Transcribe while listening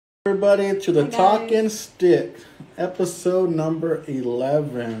Everybody to the Hi Talking guys. Stick, episode number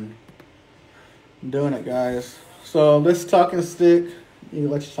 11. I'm doing it, guys. So this Talking Stick,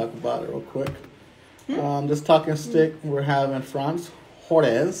 let's talk about it real quick. This Talking Stick, we're having Franz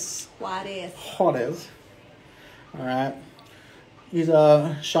Juarez. Juarez. Juarez. All right. He's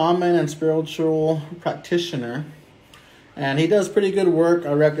a shaman and spiritual practitioner, and he does pretty good work.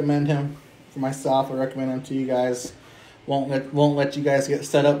 I recommend him for myself. I recommend him to you guys. Won't let you guys get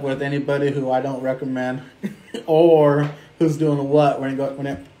set up with anybody who I don't recommend, or who's doing what when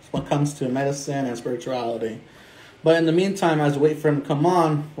it comes to medicine and spirituality. But in the meantime, as we wait for him to come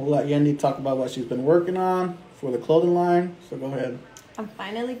on, we'll let Yendi talk about what she's been working on for the clothing line. So go ahead. I'm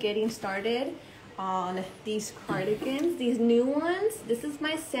finally getting started on these cardigans, these new ones. This is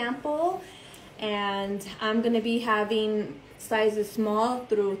my sample, and I'm going to be having sizes small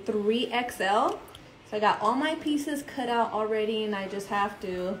through 3XL. So I got all my pieces cut out already, and I just have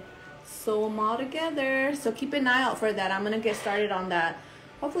to sew them all together. So keep an eye out for that. I'm going to get started on that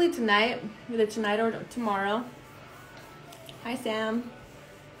hopefully tonight, either tonight or tomorrow. Hi, Sam.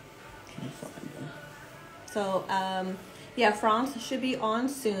 So, yeah, Franz should be on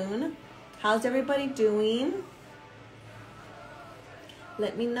soon. How's everybody doing?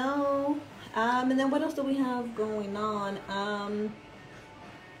 Let me know. And then what else do we have going on?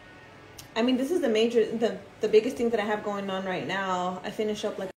 I mean, this is the biggest thing that I have going on right now. I finish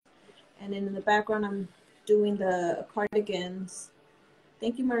up and then in the background, I'm doing the cardigans.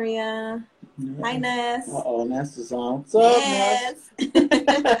 Thank you, Maria. Yeah. Hi, Ness. Ness is on. What's up, Ness?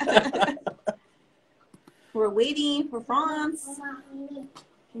 We're waiting for Franz.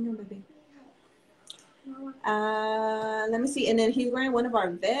 Hang on, baby. Let me see. And then he's wearing one of our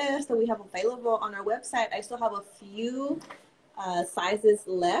vests that we have available on our website. I still have a few sizes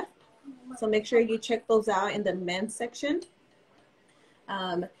left. So make sure you check those out in the men's section.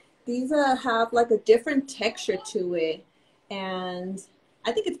 These have like a different texture to it, and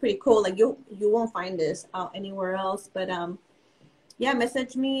I think it's pretty cool. Like you won't find this out anywhere else. But yeah,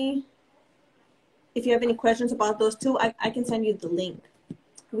 message me if you have any questions about those two. I can send you the link.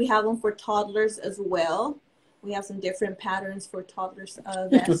 We have them for toddlers as well. We have some different patterns for toddlers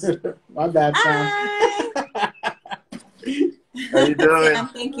vests. My bad, Sam. Hi. How you doing? Sam,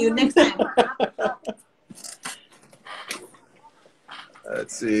 thank you. Next time.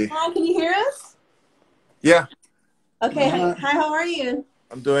 Let's see. Hi, can you hear us? Yeah, Okay. Hi, how are you?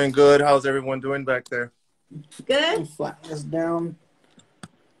 I'm doing good. How's everyone doing back there? Good. Flatten this down.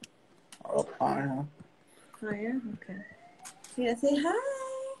 Up higher. Higher. Okay. Yeah, say hi.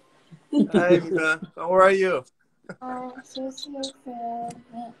 Hi, Mika. How are you?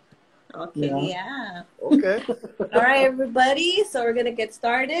 Okay, yeah. Okay. All right, everybody. So we're gonna get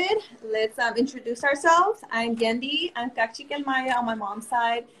started. Let's introduce ourselves. I'm Yendi. I'm Cachiquel Maya on my mom's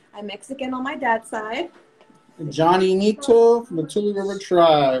side. I'm Mexican on my dad's side. Johnny Nito from the Tule River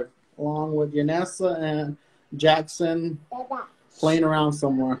Tribe, along with Yanessa and Jackson, playing around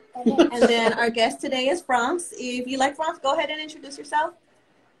somewhere. And then our guest today is Franz. If you like Franz, go ahead and introduce yourself.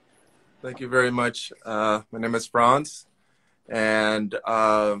 Thank you very much. My name is Franz, and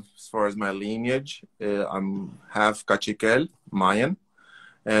as far as my lineage, I'm half Cachiquel, Mayan,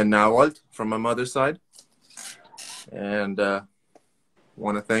 and Nahuatl from my mother's side. And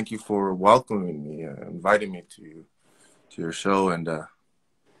want to thank you for welcoming me, inviting me to your show, and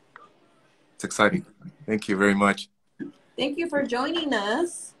it's exciting. Thank you very much. Thank you for joining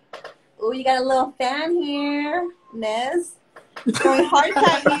us. Oh, you got a little fan here, Nez. Throwing hearts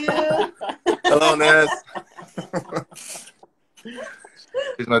at you. Hello, Nez.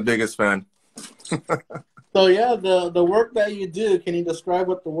 He's my biggest fan. So yeah, the work that you do, can you describe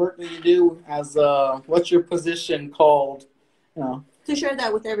what the work that you do as what's your position called? You know, To share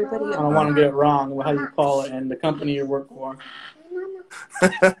that with everybody. I don't want to get it wrong. How you call it and the company you work for?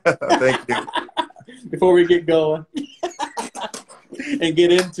 Thank you. Before we get going and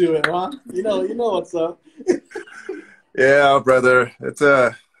get into it, huh? You know what's up. Yeah, brother. It's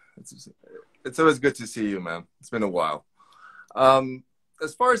always good to see you, man. It's been a while.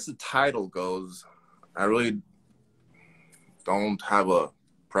 As far as the title goes, I really don't have a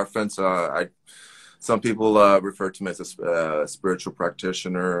preference. Some people refer to me as a spiritual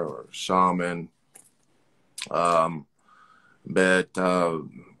practitioner or shaman. But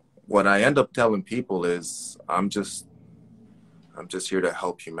what I end up telling people is I'm just here to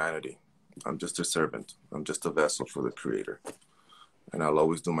help humanity. I'm just a servant. I'm just a vessel for the Creator. And I'll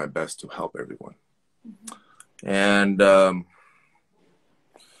always do my best to help everyone. Mm-hmm. And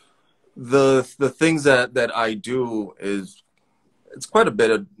the things that I do is, it's quite a bit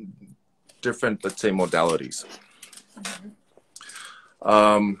of different, let's say, modalities.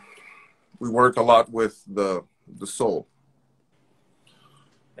 Mm-hmm. we work a lot with the soul,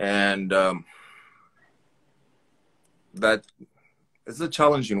 and that is a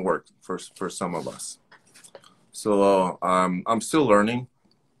challenging work for some of us. So I'm still learning,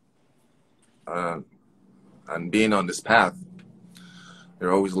 and being on this path,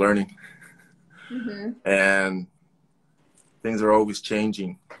 you're always learning, and things are always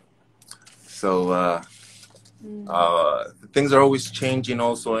changing. So things are always changing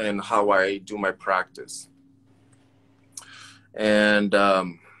also in how I do my practice. And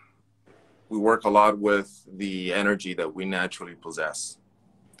we work a lot with the energy that we naturally possess,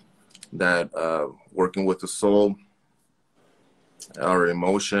 that working with the soul, our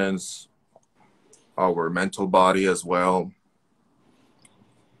emotions, our mental body as well.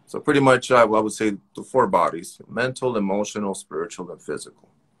 So pretty much I would say the 4 bodies: mental, emotional, spiritual, and physical.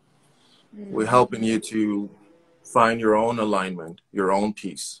 We're helping you to find your own alignment, your own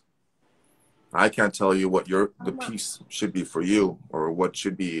peace. I can't tell you what the peace should be for you, or what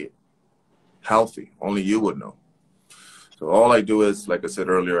should be healthy. Only you would know. So all I do is, like I said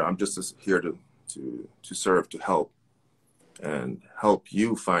earlier, I'm just here to serve, to help, and help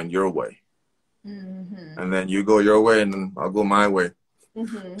you find your way. And then you go your way, and then I'll go my way.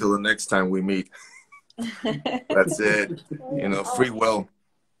 Till the next time we meet. That's it. You know, free will.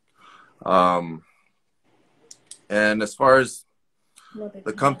 And as far as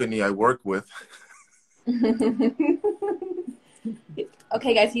the company I work with.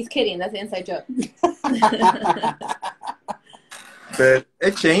 Okay, guys, he's kidding. That's an inside joke. But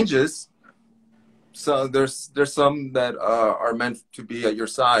it changes. So there's some that are meant to be at your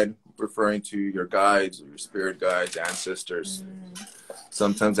side, referring to your guides or your spirit guides, ancestors.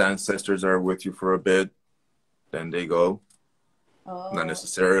 Sometimes ancestors are with you for a bit, then they go. Not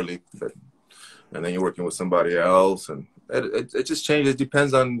necessarily, but and then you're working with somebody else, and it just changes. It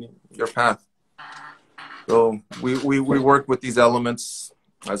depends on your path. So we work with these elements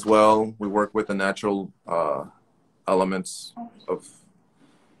as well. We work with the natural elements of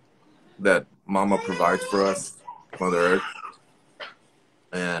that Mama provides for us, Mother Earth,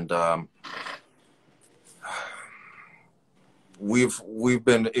 and we've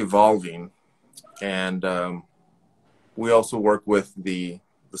been evolving, and we also work with the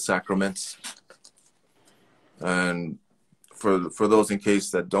sacraments. And for those in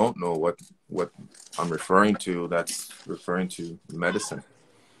case that don't know what I'm referring to, that's referring to medicine.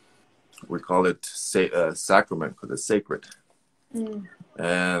 We call it sacrament because it's sacred.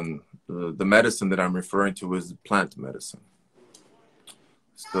 And the medicine that I'm referring to is plant medicine.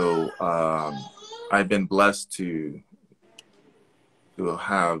 So I've been blessed to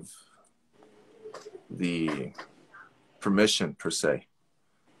have the permission, per se,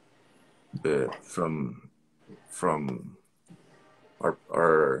 from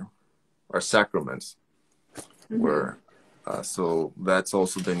our sacraments, where so that's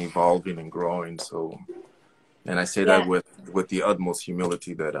also been evolving and growing. So, and I say that with the utmost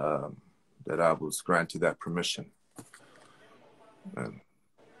humility that I was granted that permission. And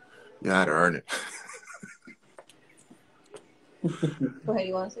you had to earn it. Go ahead.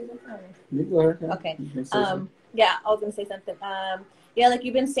 You want to say something? You go ahead. Okay. Yeah, I was gonna say something. Yeah, like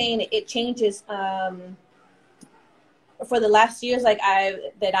you've been saying, it changes. For the last years, like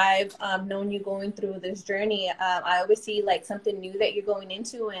I've known you going through this journey, I always see like something new that you're going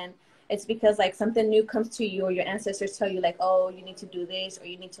into, and it's because like something new comes to you, or your ancestors tell you like, oh, you need to do this, or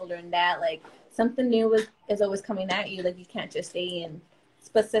you need to learn that. Like something new is always coming at you. Like you can't just stay in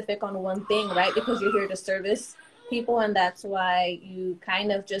specific on one thing, right? Because you're here to service people, and that's why you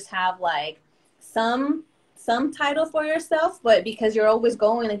kind of just have like some title for yourself, but because you're always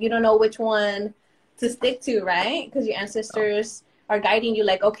going, like you don't know which one to stick to, right? Because your ancestors are guiding you,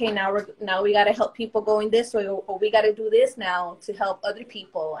 like, okay, now we got to help people going this way, or we got to do this now to help other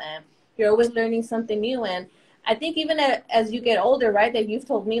people, and you're always learning something new. And I think even as you get older, right, that you've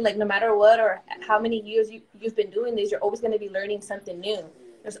told me, like, no matter what or how many years you've been doing this, you're always going to be learning something new.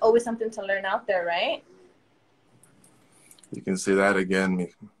 There's always something to learn out there, right? You can say that again.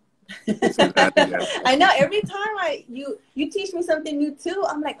 I know every time you teach me something new too,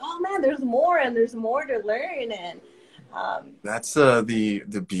 I'm like, oh man, there's more and there's more to learn. And that's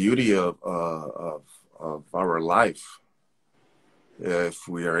the beauty of our life. If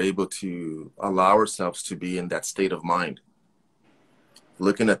we are able to allow ourselves to be in that state of mind,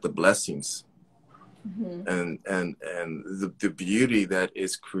 looking at the blessings and the beauty that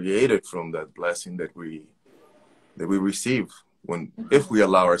is created from that blessing that we receive if we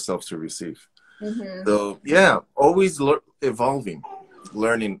allow ourselves to receive. So yeah, always evolving,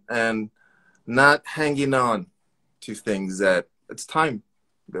 learning, and not hanging on to things that it's time.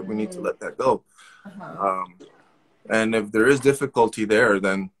 that we need to let that go. Uh-huh. And if there is difficulty there,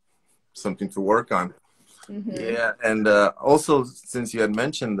 then something to work on. Yeah, and also since you had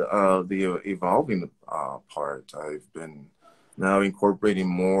mentioned the evolving part, I've been now incorporating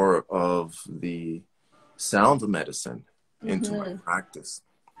more of the sound medicine into my practice.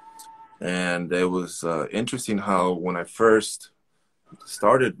 And it was interesting how when I first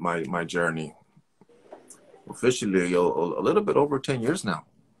started my journey, officially a little bit over 10 years now,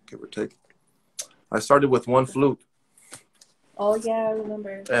 give or take, I started with one flute. Oh yeah, I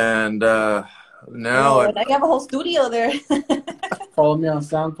remember. And now I have a whole studio there. Follow me on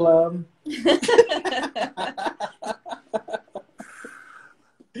SoundCloud.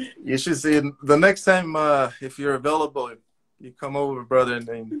 You should see the next time if you're available, you come over, brother, and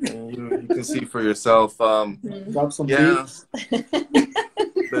you can see for yourself. Drop some yeah, beats.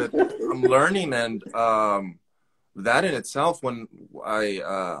 but I'm learning, and that in itself, when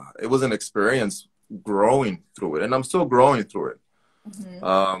it was an experience growing through it, and I'm still growing through it.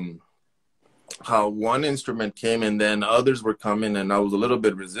 How one instrument came and then others were coming, and I was a little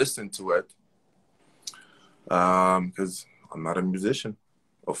bit resistant to it because I'm not a musician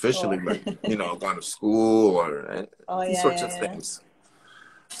officially, like gone to school or these sorts of things.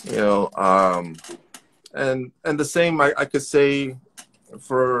 And the same I could say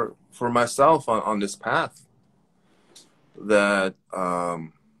for myself on this path, that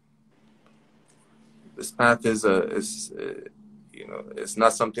this path is it's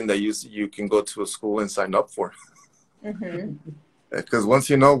not something that you can go to a school and sign up for. Because once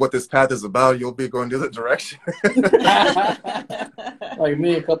you know what this path is about, you'll be going the other direction. Like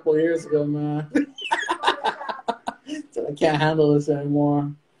me a couple of years ago, man. So I can't handle this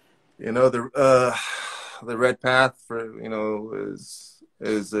anymore. The red path for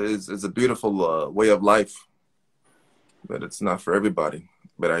is a beautiful way of life, but it's not for everybody.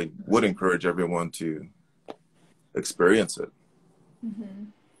 But I would encourage everyone to experience it.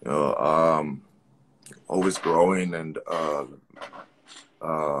 Always growing and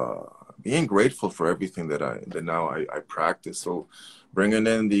being grateful for everything that now I practice. So bringing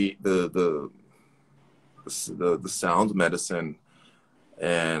in the sound medicine,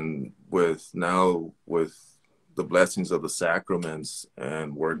 and with the blessings of the sacraments,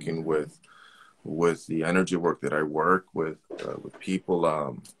 and working with the energy work that I work with people.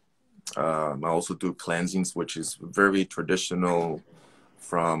 I also do cleansings, which is very traditional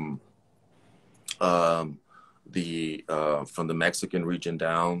from the Mexican region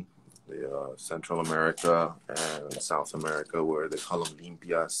down, the Central America and South America, where they call them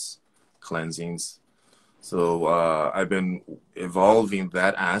limpias, cleansings. So I've been evolving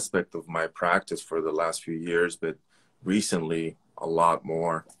that aspect of my practice for the last few years, but recently a lot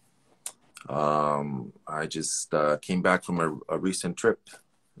more. I just came back from a recent trip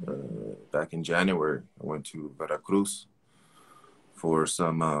back in January. I went to Veracruz for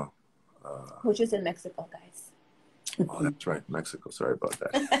some... which is in Mexico, guys. Oh, that's right, Mexico. Sorry about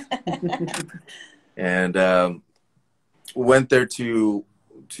that. And went there to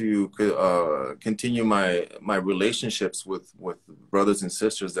continue my relationships with brothers and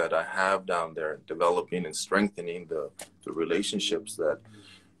sisters that I have down there, developing and strengthening the relationships that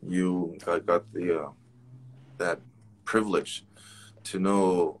got that privilege to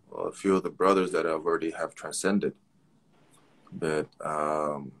know a few of the brothers that I've already have transcended. But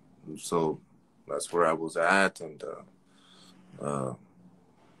so that's where I was at, and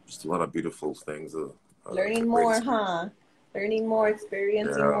just a lot of beautiful things. Learning more, huh? Learning more,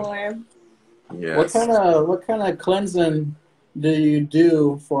 experiencing more. Yes. What kind of cleansing do you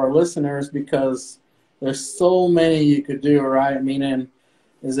do for our listeners? Because there's so many you could do, right? Meaning,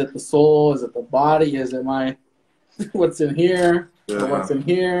 is it the soul? Is it the body? Is it what's in here? Or what's in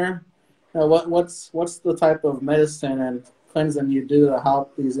here? What's the type of medicine and cleansing you do to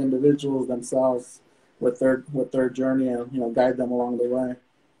help these individuals themselves with their journey and guide them along the way?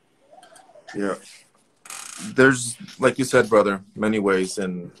 Yeah, there's, like you said, brother, many ways,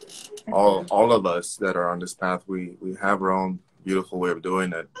 and all of us that are on this path, we have our own beautiful way of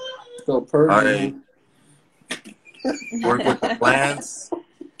doing it. So perfect. I work with the plants,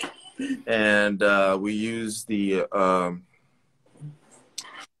 and we use the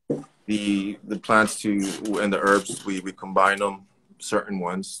plants and the herbs. We combine them, certain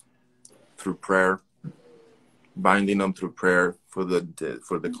ones, through prayer, binding them through prayer for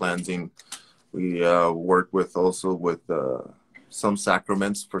the cleansing. We work with some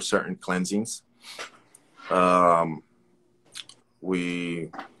sacraments for certain cleansings.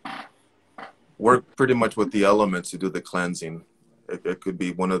 We work pretty much with the elements to do the cleansing. It could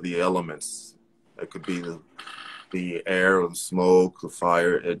be one of the elements. It could be the air, the smoke, the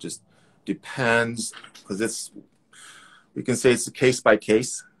fire. It just depends because we can say it's a case by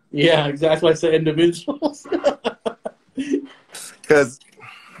case. Yeah, exactly. I say individuals. Because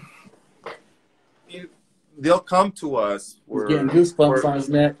they'll come to us. He's getting goosebumps on his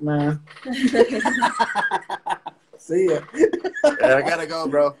neck, man. See ya. Yeah, I gotta go,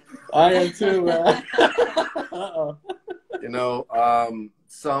 bro. I am too, man. Uh-oh. You know,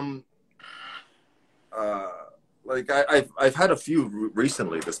 some like I've had a few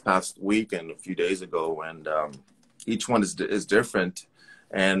recently this past week and a few days ago, and each one is different,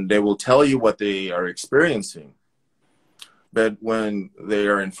 and they will tell you what they are experiencing. But when they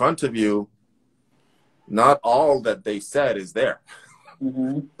are in front of you, not all that they said is there.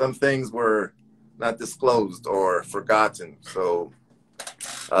 Mm-hmm. Some things were not disclosed or forgotten. So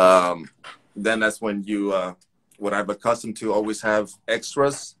then that's when you, what I've accustomed to always have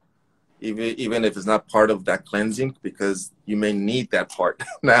extras, even if it's not part of that cleansing, because you may need that part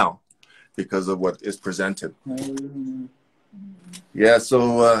now because of what is presented. Mm-hmm. Yeah,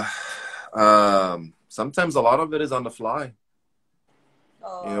 so sometimes a lot of it is on the fly.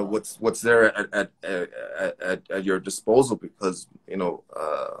 Oh. You know, what's there at your disposal, because, you know,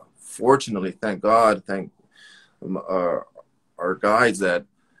 fortunately, thank God, thank our guides, that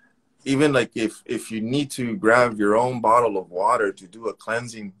even like if you need to grab your own bottle of water to do a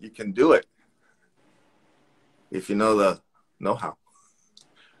cleansing, you can do it if you know the know-how.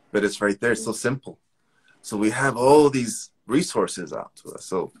 But it's right there. It's so simple. So we have all these resources out to us.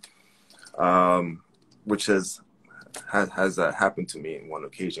 So, which has happened to me in one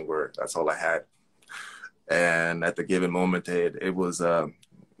occasion where that's all I had, and at the given moment, it was I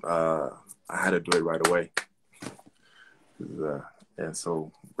had to do it right away. And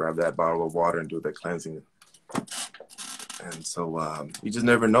so grab that bottle of water and do the cleansing. And so you just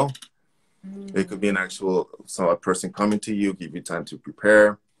never know. It could be a person coming to you, give you time to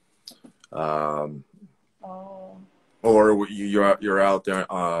prepare. Or you're out there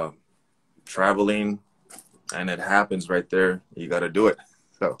traveling, and it happens right there. You got to do it.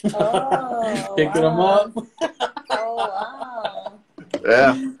 So picking them up. Oh wow!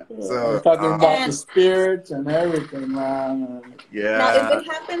 Yeah. So we're talking about the spirits and everything, man. Yeah. Now, if it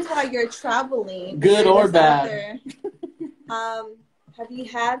happens while you're traveling, good or bad, have you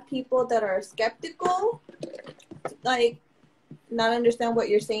had people that are skeptical, like not understand what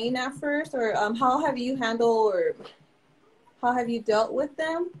you're saying at first, or how have you handled, or how have you dealt with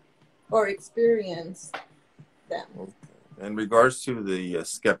them, or experienced them? In regards to the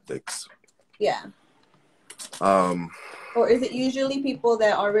skeptics, yeah. Or is it usually people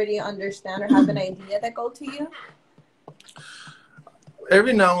that already understand or have an idea that go to you?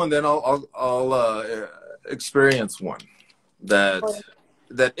 Every now and then I'll experience one that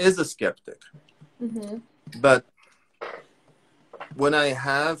is a skeptic. Mm-hmm. But when I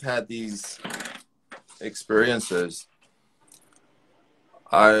have had these experiences,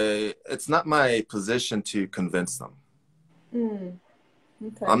 it's not my position to convince them.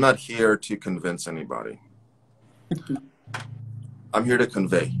 Okay. I'm not here to convince anybody. I'm here to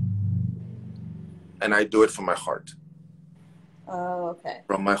convey. And I do it from my heart. Oh, okay.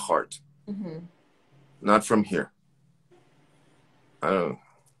 From my heart. Mm-hmm. Not from here. I don't know.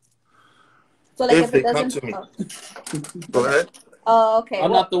 So like if they come to me. Go ahead. Oh, okay.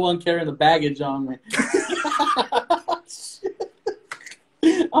 I'm not the one carrying the baggage on me.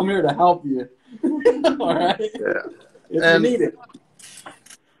 I'm here to help you. All right? Yeah. If you need it.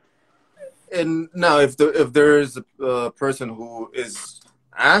 And now, if there is a person who is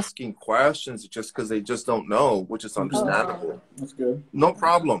asking questions just because they just don't know, which is understandable. That's good. No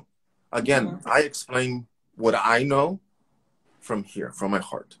problem. Again, I explain what I know from here, from my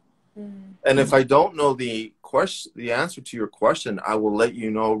heart. And if I don't know the answer to your question, I will let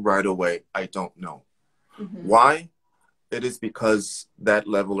you know right away. I don't know. Why? It is because that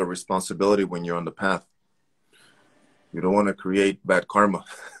level of responsibility when you're on the path. You don't want to create bad karma.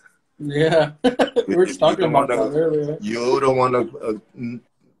 Yeah, we were talking about that earlier. You don't want to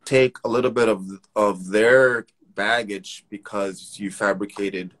take a little bit of their baggage because you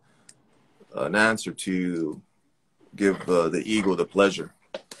fabricated an answer to give the ego the pleasure.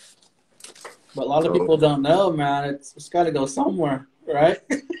 But a lot of people don't know, man. It's got to go somewhere, right?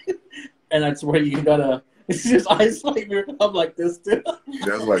 And that's where you gotta. It's just isolate your thumb like this too.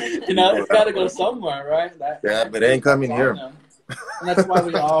 That's like, it's got to go somewhere, right? But it ain't coming here. And that's why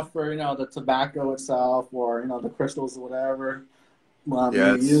we offer, the tobacco itself, or the crystals or whatever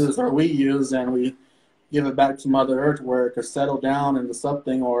we use, and we give it back to Mother Earth where it could settle down into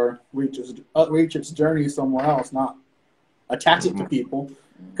something or reach its journey somewhere else, not attach it to people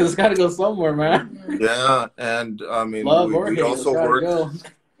because it's got to go somewhere, man. Yeah, and I mean, Love or we hate, also it's gotta work. go.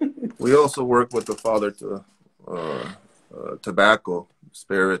 We also work with the Father to tobacco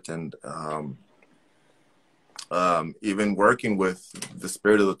spirit, and even working with the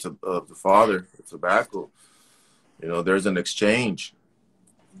spirit of the Father, the tobacco. You know, there's an exchange,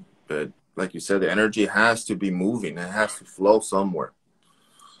 but like you said, the energy has to be moving. It has to flow somewhere.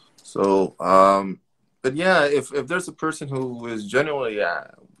 So, but yeah, if there's a person who is genuinely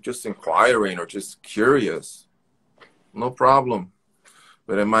just inquiring or just curious, no problem.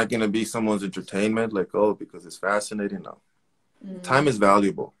 But am I going to be someone's entertainment? Like, oh, because it's fascinating? No. Time is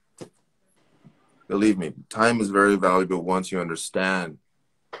valuable. Believe me, time is very valuable once you understand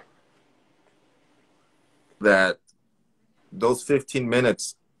that those 15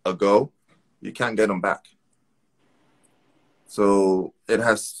 minutes ago, you can't get them back. So it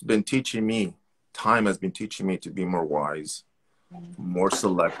has been teaching me, time has been teaching me to be more wise, more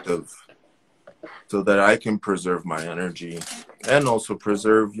selective, so that I can preserve my energy and also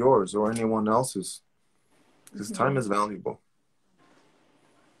preserve yours or anyone else's, because time is valuable.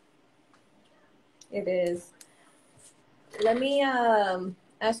 It is. Let me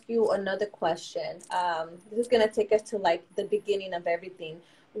ask you another question. This is gonna take us to like the beginning of everything.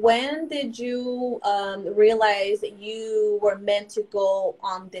 When did you realize you were meant to go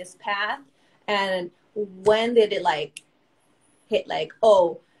on this path, and when did it like hit like,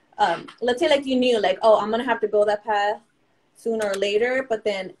 oh, let's say like you knew like, oh, I'm gonna have to go that path sooner or later, but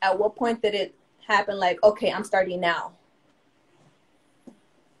then at what point did it happen like, okay, I'm starting now?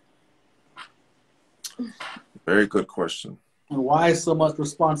 Very good question. And why so much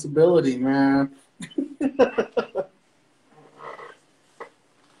responsibility, man?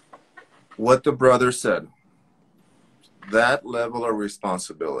 What the brother said, that level of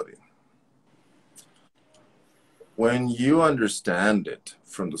responsibility, when you understand it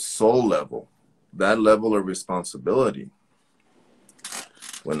from the soul level, that level of responsibility,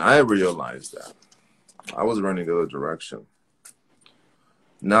 when I realized that, I was running the other direction.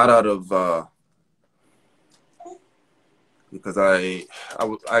 Not out of, because I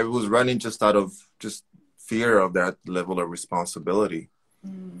was running just out of just fear of that level of responsibility.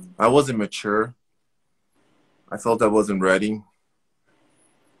 I wasn't mature. I felt I wasn't ready.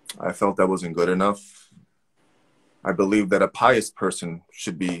 I felt I wasn't good enough. I believe that a pious person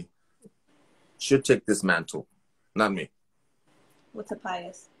should take this mantle, not me. What's a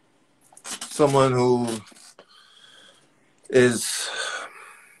pious? Someone who is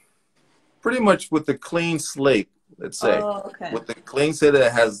pretty much with a clean slate, let's say. Oh, okay. With a clean slate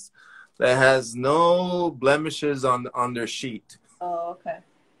that has no blemishes on their sheet. Oh, okay.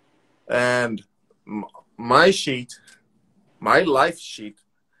 And my sheet, my life sheet,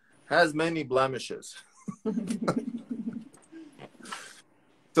 has many blemishes.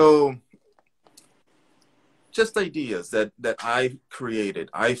 So just ideas that I created,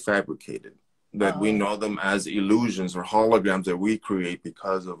 I fabricated, that we know them as illusions or holograms that we create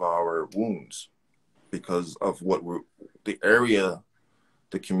because of our wounds, because of the area,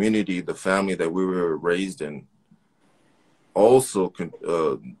 the community, the family that we were raised in, also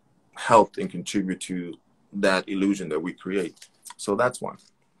helped and contribute to that illusion that we create. So that's one.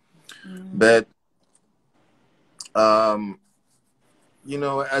 But you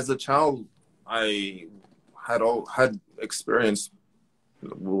know, as a child, I had experienced,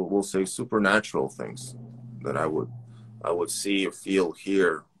 we'll say, supernatural things that I would see or feel,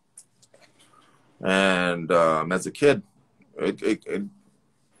 hear. And as a kid, it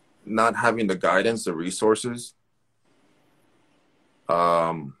not having the guidance, the resources,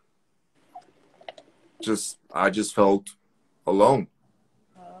 I just felt alone,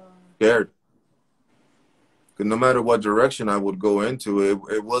 scared. No matter what direction I would go into,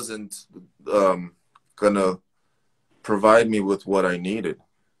 it wasn't gonna provide me with what I needed.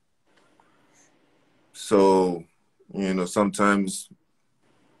 So, you know, sometimes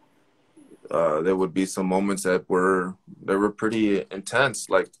there would be some moments that were pretty intense,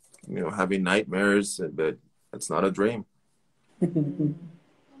 like, you know, having nightmares, but it's not a dream.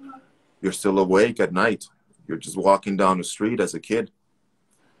 You're still awake at night. You're just walking down the street as a kid,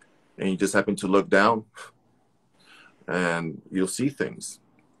 and you just happen to look down, and you'll see things.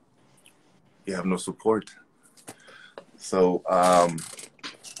 You have no support. So I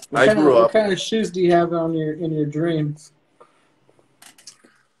grew up. What kind of shoes do you have on in your dreams?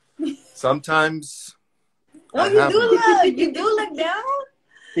 Sometimes. Oh, you do look down?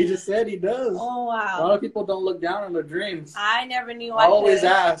 He just said he does. Oh, wow. A lot of people don't look down in their dreams. I never knew. I always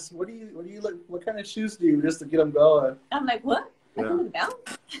ask, what do you look? What kind of shoes do you, just to get them going? I'm like, what? I can look down.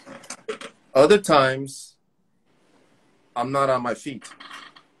 Other times, I'm not on my feet.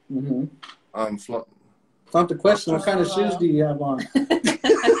 Mm-hmm. I'm floating. Not the question. What kind of shoes do you have on?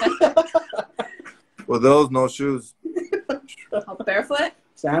 With those, no shoes. Barefoot?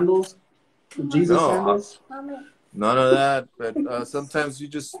 Sandals? The Jesus sandals? None of that. But sometimes you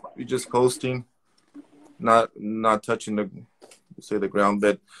just coasting, not touching the ground.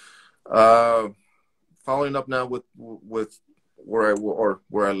 But following up now with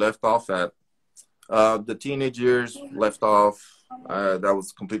where I left off at, the teenage years left off. That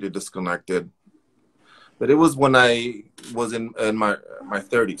was completely disconnected. But it was when I was in my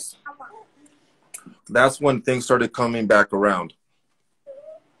 30s. That's when things started coming back around.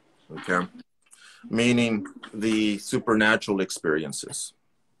 Okay. Meaning the supernatural experiences.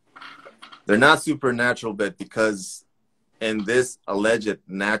 They're not supernatural, but because in this alleged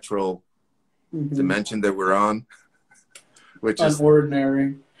natural dimension that we're on, which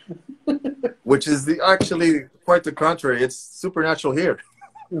unordinary. Which is actually quite the contrary. It's supernatural here.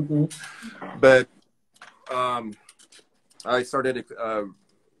 But I started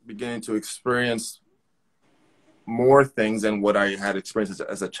beginning to experience more things than what I had experienced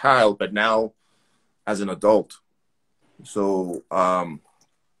as a child, but now as an adult. So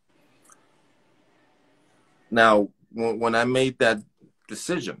now when I made that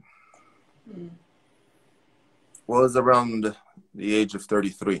decision was around the age of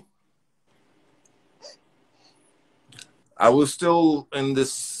 33. I was still in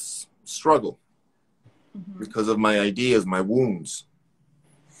this struggle because of my ideas, my wounds,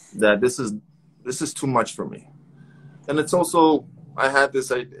 that this is too much for me. And it's also, I had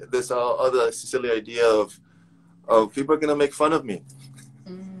this other silly idea of people are going to make fun of me.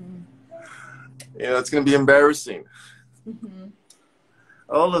 You know, it's going to be embarrassing.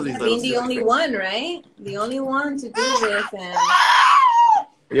 All of these. Being the only one, right? The only one to do this. And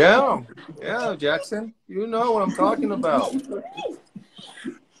yeah, Jackson, you know what I'm talking about.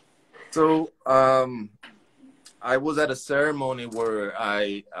 So I was at a ceremony where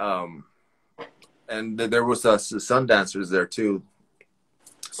and there was sun dancers there too,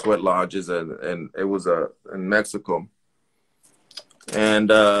 sweat lodges, and it was in Mexico. And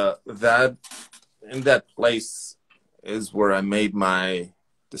that in that place is where I made my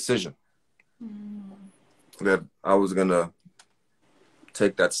decision that I was gonna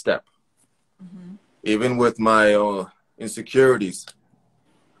take that step. Even with my insecurities,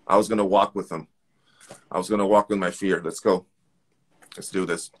 I was gonna walk with them. I was gonna walk with my fear. Let's go. Let's do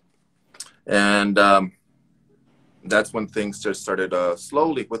this. And that's when things just started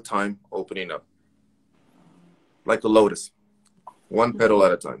slowly, with time, opening up, like a lotus, one petal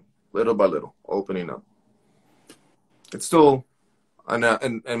at a time, little by little, opening up. It's still, and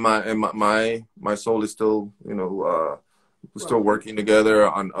my soul is still, you know, we're still working together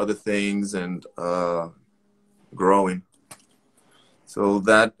on other things and growing. So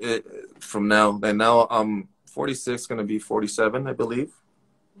that from now, and now I'm 46, going to be 47, I believe,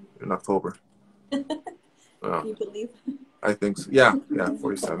 in October. You believe? I think so. Yeah,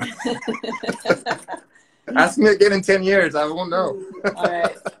 47. Ask me again in 10 years. I won't know. All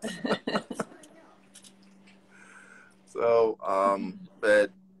right. So,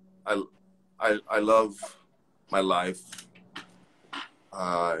 but I love my life.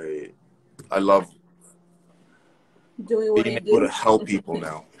 I love doing what being you able do. to help people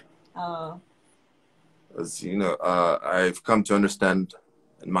now. As you know, I've come to understand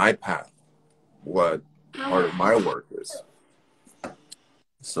in my path what part of my work is.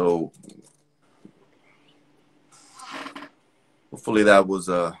 So hopefully that was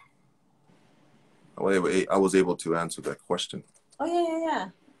I was able to answer that question. Oh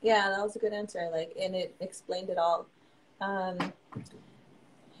yeah, that was a good answer. Like, and it explained it all. And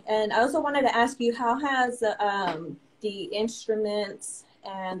I also wanted to ask you, how has the instruments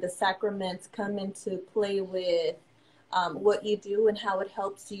and the sacraments come into play with what you do and how it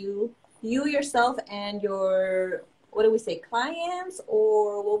helps you yourself and your, what do we say, clients,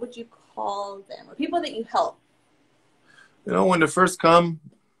 or what would you call them, or people that you help? You know, when they first come,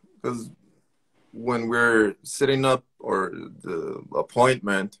 because when we're setting up or the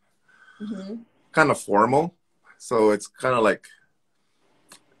appointment, kind of formal. So it's kind of like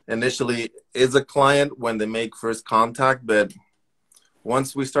initially is a client when they make first contact, but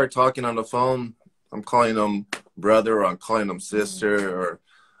once we start talking on the phone, I'm calling them brother, or I'm calling them sister,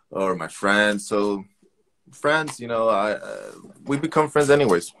 or my friend. So friends, you know, we become friends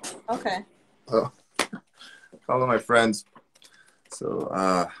anyways. Okay. So, call them my friends.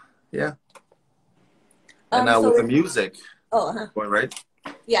 So yeah. And now with the music, going right?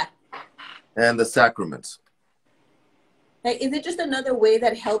 Yeah. And the sacraments. Like, is it just another way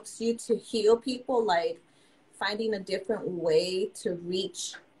that helps you to heal people? Like, finding a different way to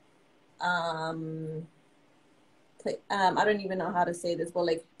reach, I don't even know how to say this, but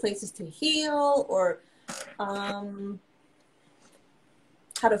like places to heal, or how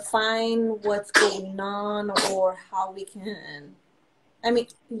to find what's going on, or how we can, I mean,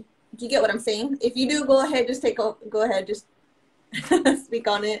 do you get what I'm saying? If you do, go ahead, just go ahead, just speak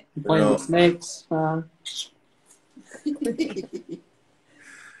on it. Playing with snakes.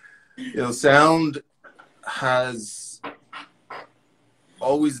 Sound has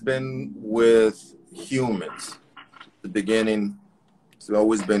always been with humans. The beginning, it's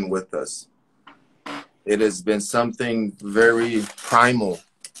always been with us. It has been something very primal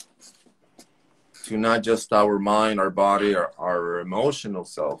to not just our mind, our body, our emotional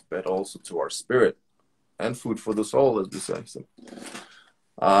self, but also to our spirit, and food for the soul, as we say. So,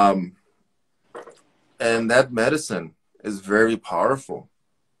 and that medicine is very powerful.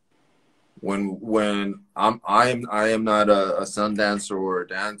 When I am not a sun dancer or a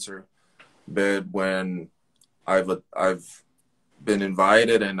dancer, but when I've been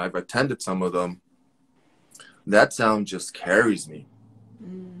invited and I've attended some of them, that sound just carries me.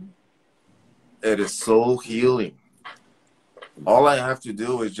 It is so healing. All I have to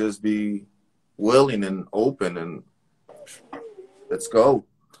do is just be willing and open, and let's go.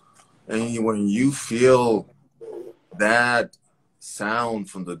 And when you feel that sound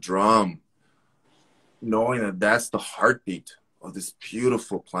from the drum, knowing that that's the heartbeat of this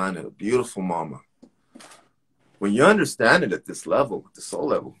beautiful planet, a beautiful mama. When you understand it at this level, the soul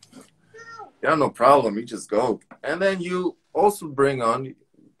level, you have no problem. You just go. And then you also bring on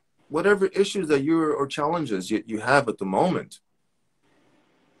whatever issues that or challenges you have at the moment.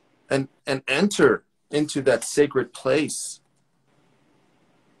 And enter into that sacred place,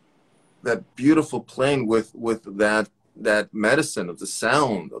 that beautiful plane with that medicine of the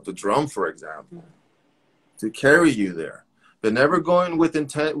sound of the drum, for example, to carry you there. But never going with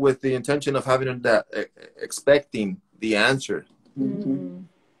the intention of having that, expecting the answer,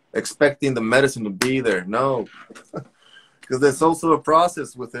 expecting the medicine to be there. No, because there's also a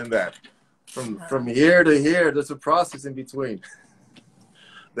process within that. From here to here, there's a process in between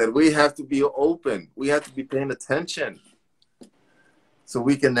that we have to be open. We have to be paying attention so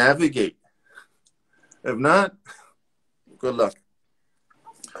we can navigate. If not, good luck.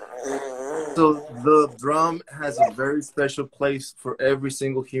 So the drum has a very special place for every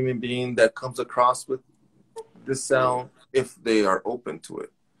single human being that comes across with this sound, if they are open to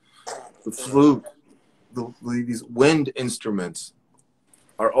it. The flute, these wind instruments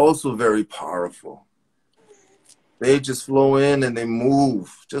are also very powerful. They just flow in and they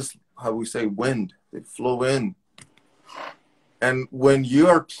move, just how we say wind. They flow in. And when you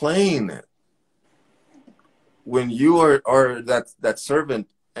are playing it, when you are that servant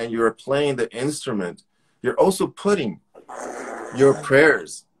and you're playing the instrument, you're also putting your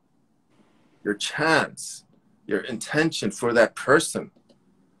prayers, your chants, your intention for that person,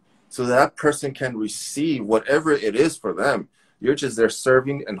 so that person can receive whatever it is for them. You're just there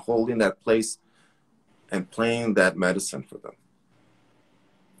serving and holding that place and playing that medicine for them.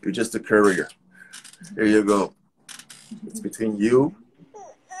 You're just a courier. Here you go. It's between you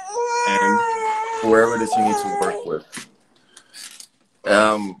and whoever it is you need to work with.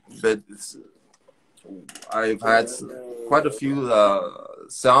 But I've had quite a few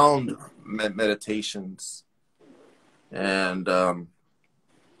sound meditations, and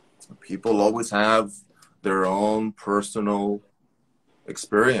people always have their own personal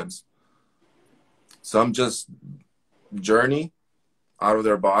experience. Some just journey out of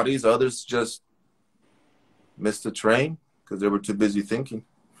their bodies. Others just missed the train because they were too busy thinking.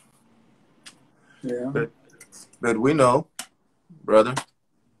 Yeah. But we know, brother,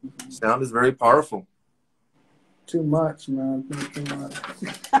 sound is very powerful. Too much, man. Too much.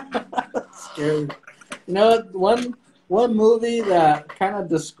 Scary. You know, one movie that kind of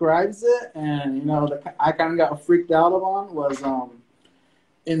describes it, and you know, I kind of got freaked out on was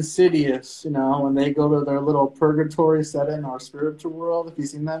Insidious. You know, when they go to their little purgatory setting or spiritual world. If you've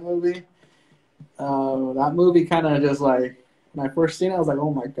seen that movie, that movie kind of just like, when I first seen it, I was like,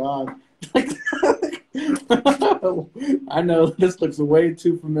 oh my god. I know this looks way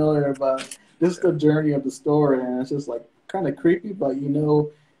too familiar, but this is the journey of the story, and it's just like kind of creepy, but you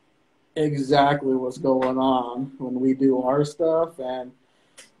know exactly what's going on when we do our stuff. And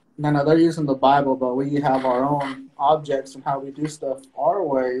I know they're using the Bible, but we have our own objects and how we do stuff our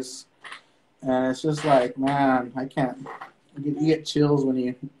ways. And it's just like, man, I can't. You get chills when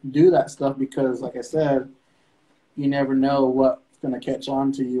you do that stuff because, like I said, you never know what's going to catch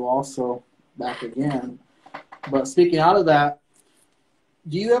on to you also back again. But speaking out of that,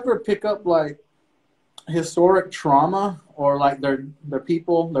 do you ever pick up like historic trauma, or like their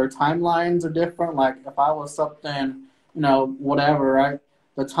people, their timelines are different. Like if I was something, whatever, right?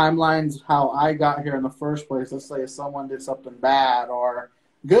 The timelines how I got here in the first place. Let's say if someone did something bad or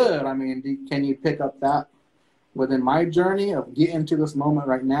good. I mean, can you pick up that within my journey of getting to this moment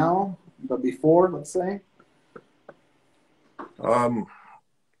right now, but before, let's say?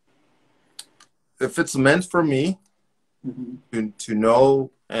 If it's meant for me to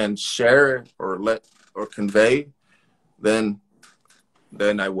know and share or convey, then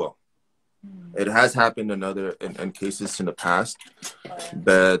I will. It has happened in cases in the past,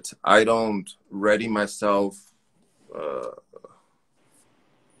 but I don't ready myself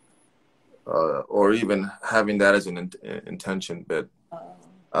or even having that as an intention. But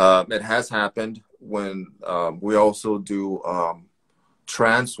it has happened when we also do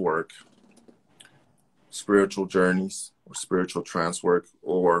trance work, spiritual journeys, or spiritual trance work,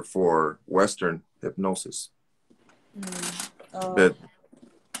 or for Western hypnosis. But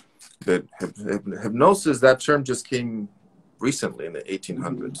hypnosis, that term just came recently in the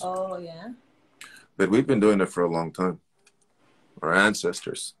 1800s. Oh, yeah. But we've been doing it for a long time. Our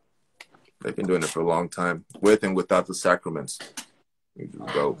ancestors, they've been doing it for a long time, with and without the sacraments. You can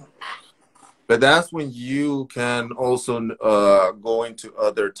go. But that's when you can also go into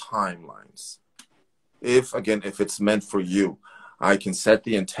other timelines. If it's meant for you, I can set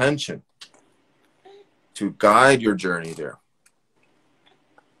the intention to guide your journey there.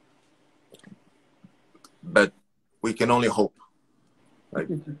 But we can only hope, like,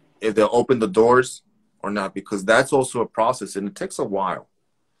 if they'll open the doors or not, because that's also a process, and it takes a while.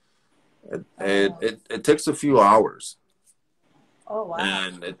 It takes a few hours. Oh, wow.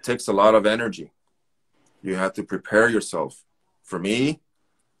 And it takes a lot of energy. You have to prepare yourself. For me,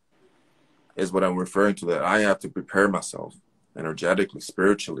 is what I'm referring to, that I have to prepare myself energetically,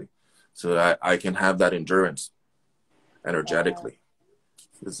 spiritually, so that I can have that endurance energetically.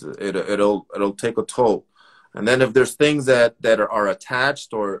 It'll take a toll. And then if there's things that are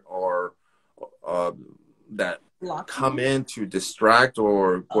attached or that come in to distract,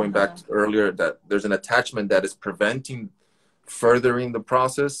 or going back to earlier, that there's an attachment that is preventing furthering the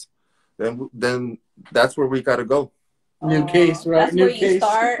process, then that's where we got to go. New case, right? That's New where case. you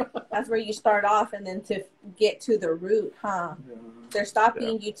start. That's where you start off, and then to get to the root, huh? Yeah. They're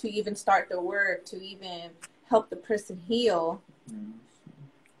stopping you to even start the work, to even help the person heal.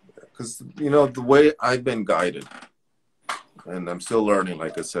 Because, the way I've been guided, and I'm still learning,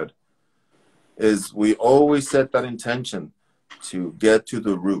 like I said, is we always set that intention to get to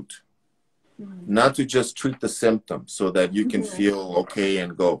the root, not to just treat the symptom so that you can feel okay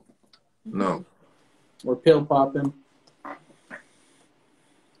and go. No. Or pill popping.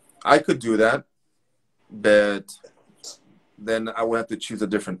 I could do that, but then I would have to choose a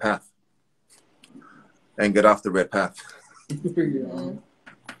different path and get off the red path.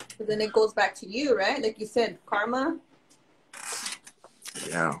 But then it goes back to you, right? Like you said, karma.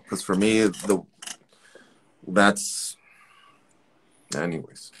 Yeah, because for me, that's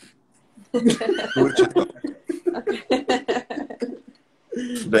anyways.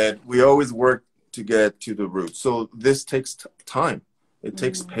 That we always work to get to the root. So this takes time. It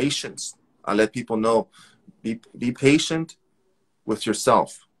takes patience. I let people know, be patient with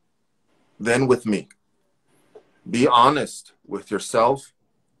yourself, then with me. Be honest with yourself,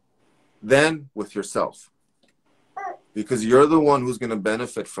 then with yourself. Because you're the one who's going to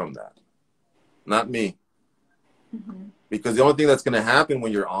benefit from that, not me. Because the only thing that's going to happen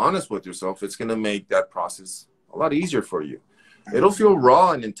when you're honest with yourself, it's going to make that process a lot easier for you. It'll feel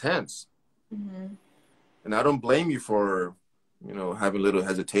raw and intense. And I don't blame you for, having a little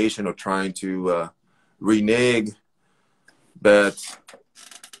hesitation or trying to renege. But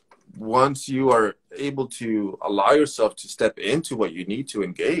once you are able to allow yourself to step into what you need to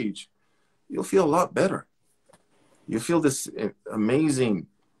engage, you'll feel a lot better. You feel this amazing,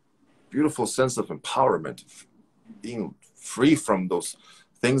 beautiful sense of empowerment, being free from those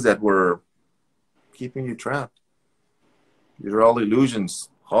things that were keeping you trapped. These are all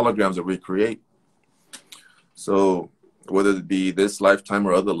illusions, holograms that we create. So whether it be this lifetime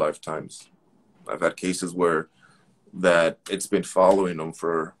or other lifetimes, I've had cases where that it's been following them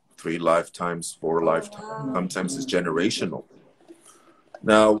for 3 lifetimes, 4 lifetimes. Sometimes it's generational.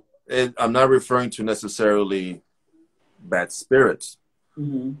 Now, I'm not referring to necessarily bad spirits.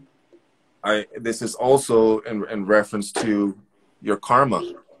 This is also in reference to your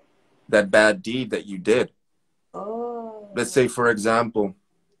karma, that bad deed that you did. Let's say, for example,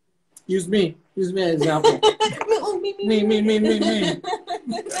 use me as an example. me.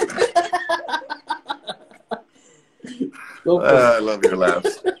 I love your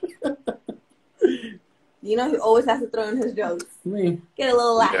laughs. You know, he always has to throw in his jokes. Me. Get a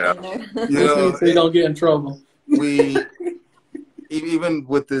little laugh Yeah. in there. You know, So you don't get in trouble. we even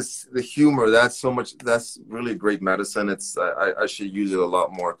with the humor, that's really great medicine. I should use it a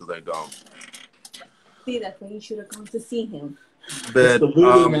lot more because I don't. See, that's when you should have gone to see him. It's But the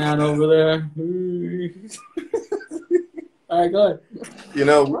voodoo man over there. All right, go ahead. you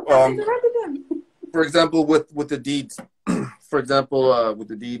know, Interrupted him. for example, with the deeds, for example, with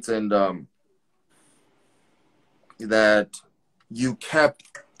the deeds and that you kept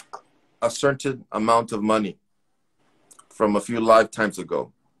a certain amount of money from a few lifetimes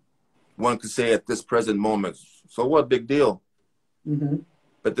ago. One could say at this present moment, so what, big deal? Mm-hmm.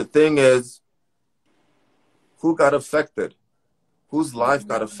 But the thing is, who got affected? Whose life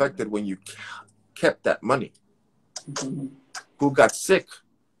got affected when you kept that money? Mm-hmm. Who got sick?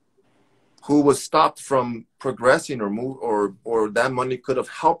 Who was stopped from progressing or move, or that money could have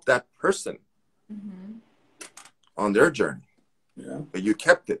helped that person on their journey? Yeah. But you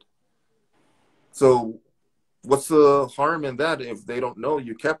kept it. So what's the harm in that if they don't know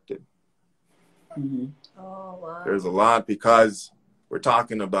you kept it? Mm-hmm. Oh, wow. There's a lot, because we're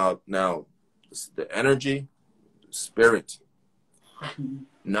talking about now the energy, spirit,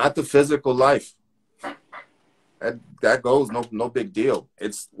 not the physical life. That goes, no big deal.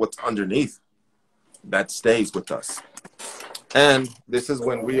 It's what's underneath that stays with us. And this is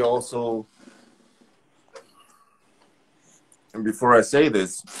when we also, and before I say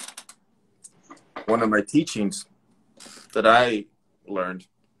this, one of my teachings that I learned,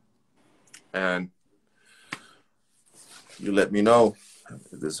 and you let me know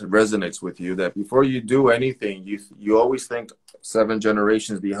if this resonates with you, that before you do anything, you always think 7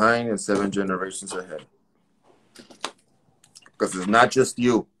 generations behind and 7 generations ahead. Because it's not just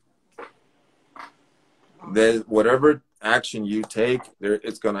you. Whatever action you take,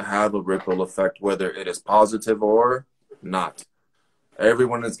 it's going to have a ripple effect, whether it is positive or not.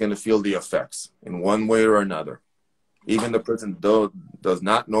 Everyone is going to feel the effects in one way or another. Even the person does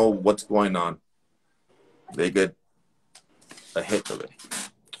not know what's going on, they get a hit of it.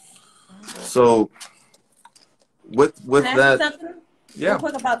 So with Can I that, ask you something yeah, real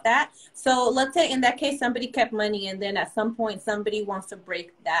quick about that? So let's say in that case somebody kept money and then at some point somebody wants to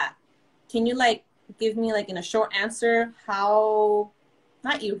break that. Can you like give me like in a short answer how,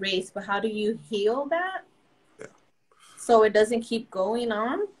 not erase, but how do you heal that? Yeah. So it doesn't keep going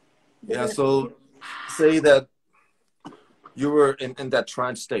on? Yeah, so say that you were in that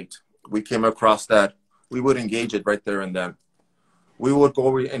trance state. We came across that. We would engage it right there and then. We would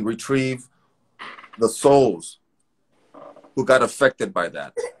go and retrieve the souls who got affected by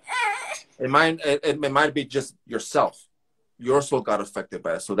that. It might be just yourself. Your soul got affected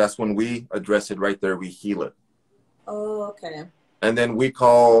by it. So that's when we address it right there. We heal it. Oh, okay. And then we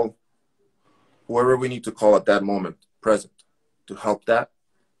call whoever we need to call at that moment present to help that.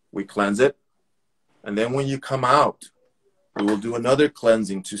 We cleanse it. And then when you come out, we will do another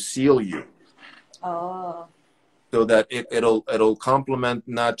cleansing to seal you. Oh. So that it'll complement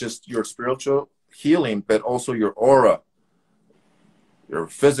not just your spiritual healing, but also your aura, your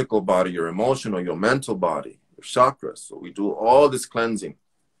physical body, your emotional, your mental body, your chakras. So we do all this cleansing.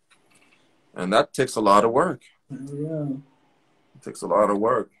 And that takes a lot of work. Yeah. It takes a lot of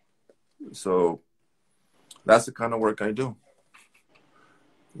work. So that's the kind of work I do.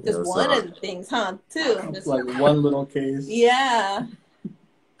 Just one of the things, huh? Too. It's like one little case. Yeah.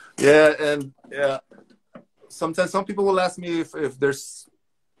 Yeah, and yeah. Sometimes some people will ask me if there's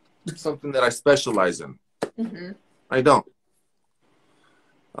something that I specialize in. Mm-hmm. I don't.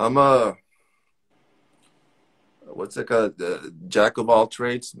 I'm a jack of all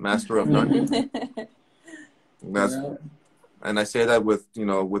trades, master of none. And I say that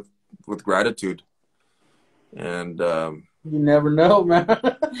with gratitude. And you never know, man.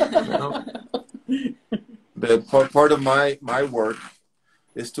 The part of my work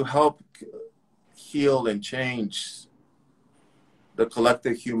is to help heal and change the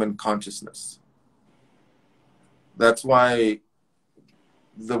collective human consciousness. That's why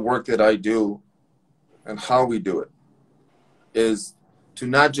the work that I do and how we do it is to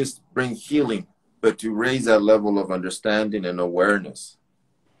not just bring healing, but to raise that level of understanding and awareness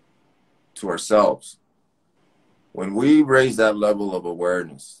to ourselves. When we raise that level of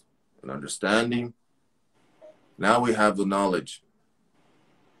awareness and understanding, now we have the knowledge.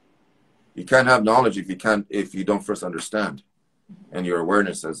 You can't have knowledge if you don't first understand, and your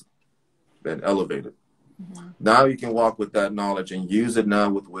awareness has been elevated. Mm-hmm. Now you can walk with that knowledge and use it now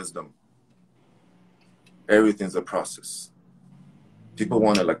with wisdom. Everything's a process. People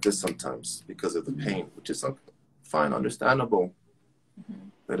want it like this sometimes because of the pain, which is fine, understandable. Mm-hmm.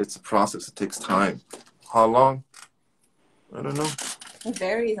 But it's a process. It takes time. how long? I don't know. It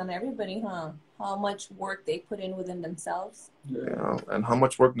varies on everybody, huh? How much work they put in within themselves. Yeah, and how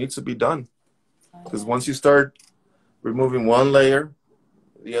much work needs to be done. Because Yeah. once you start removing one layer,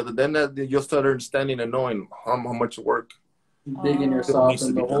 the other, then you'll start understanding and knowing how much work Digging still yourself needs to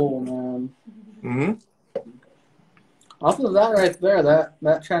in be the done. hole, man. Mm-hmm. Also, that right there,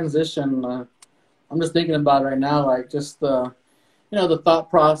 that transition, I'm just thinking about it right now, like just the, the thought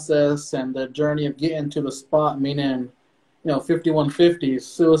process and the journey of getting to the spot, meaning, 5150s,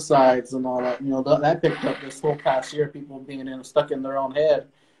 suicides and all that. That picked up this whole past year, people being stuck in their own head,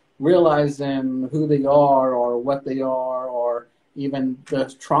 realizing who they are or what they are, or even the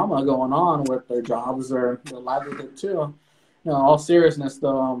trauma going on with their jobs or their livelihood too. All seriousness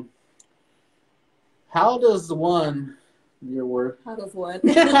though, how does one, your word, How does one?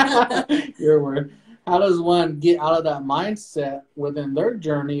 your word, how does one get out of that mindset within their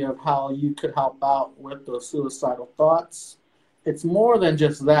journey of how you could help out with those suicidal thoughts? It's more than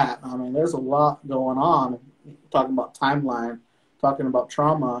just that. I mean, there's a lot going on. Talking about timeline, talking about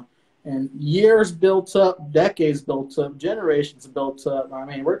trauma, and years built up, decades built up, generations built up. I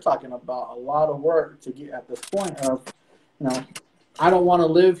mean, we're talking about a lot of work to get at this point of, I don't want to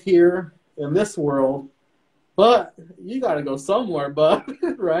live here in this world, but you got to go somewhere, bud,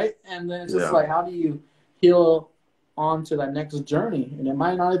 right? And then it's just like, how do you heal on to that next journey? And it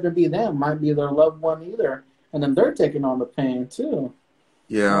might not even be them, it might be their loved one either. And then they're taking on the pain too.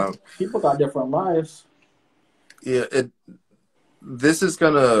 Yeah. People got different lives. Yeah. This is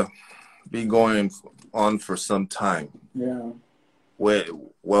going to be going on for some time. Yeah.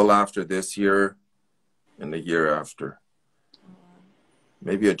 Well after this year and the year after.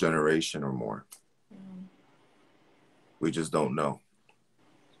 Maybe a generation or more. We just don't know.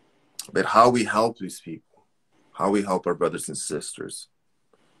 But how we help these people, how we help our brothers and sisters,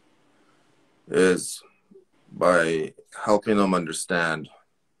 is by helping them understand.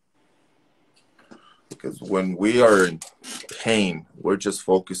 Because when we are in pain, we're just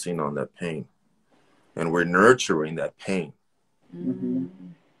focusing on that pain. And we're nurturing that pain. Mm-hmm.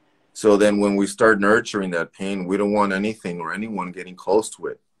 So then when we start nurturing that pain, we don't want anything or anyone getting close to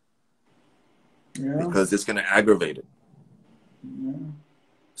it. Yeah. Because it's going to aggravate it. Yeah.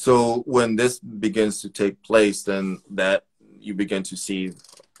 So when this begins to take place, then that you begin to see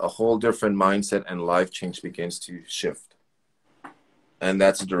a whole different mindset and life change begins to shift. And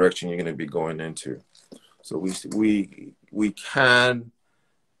that's the direction you're going to be going into. So we can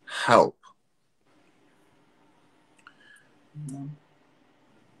help.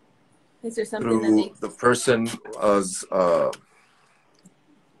 Is there something through the person as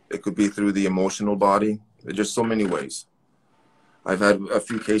it could be through the emotional body. There's just so many ways. I've had a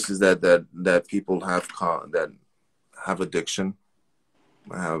few cases that people have that have addiction.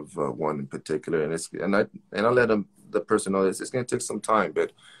 I have one in particular, and I let the person know this. It's going to take some time,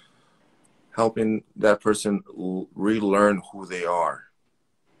 but helping that person relearn who they are,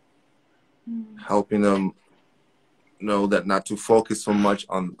 helping them know that not to focus so much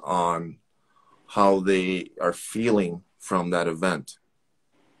on how they are feeling from that event.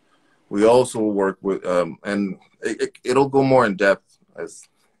 We also work with, and it'll go more in depth because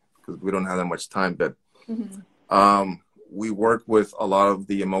we don't have that much time, but we work with a lot of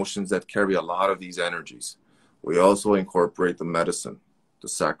the emotions that carry a lot of these energies. We also incorporate the medicine, the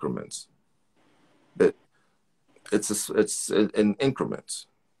sacraments. But it's in increments.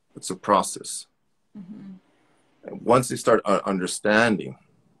 It's a process. And once they start understanding,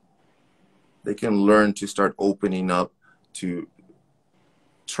 they can learn to start opening up to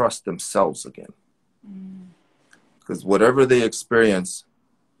trust themselves again. Because whatever they experience,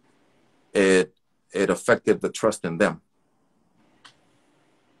 it affected the trust in them.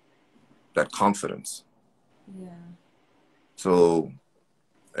 That confidence. Yeah. So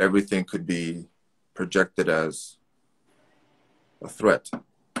everything could be projected as a threat.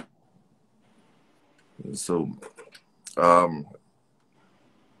 And so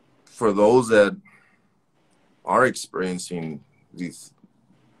for those that are experiencing these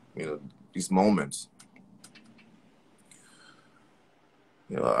moments,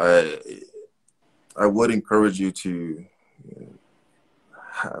 I would encourage you to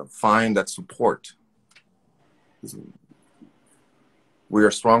find that support. We are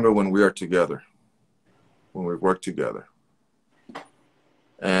stronger when we are together, when we work together,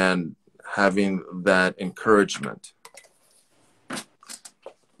 and having that encouragement.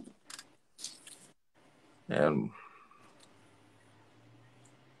 And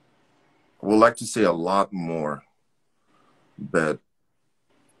I would like to say a lot more, but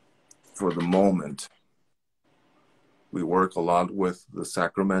for the moment, we work a lot with the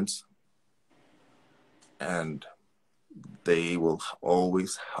sacraments and they will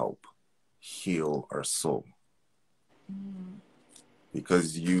always help heal our soul.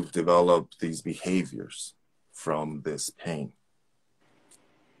 Because you've developed these behaviors from this pain.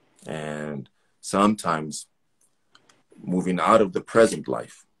 And sometimes moving out of the present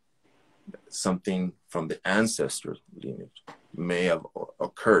life, something from the ancestor lineage may have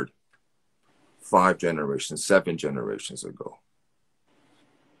occurred 5 generations, 7 generations ago.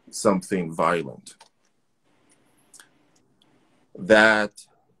 Something violent. That,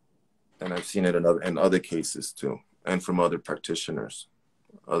 and I've seen it in other cases too, and from other practitioners,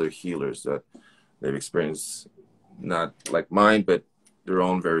 other healers, that they've experienced, not like mine, but their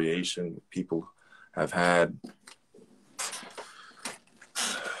own variation. People have had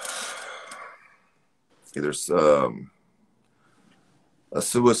either a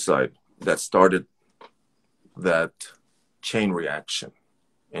suicide that started that chain reaction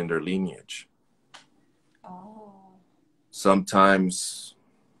in their lineage. Sometimes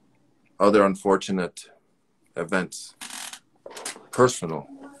other unfortunate events, personal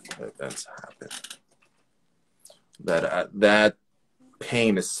events happen. That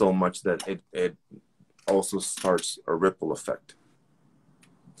pain is so much that it also starts a ripple effect.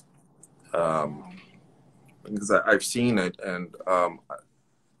 Because I've seen it, and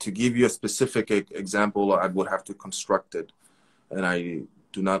to give you a specific example, I would have to construct it, and I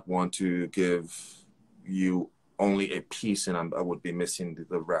do not want to give you only a piece, and I would be missing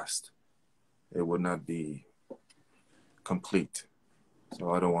the rest. It would not be complete.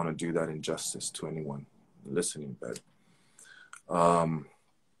 So I don't want to do that injustice to anyone listening, but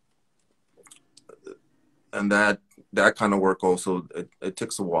and that kind of work also, it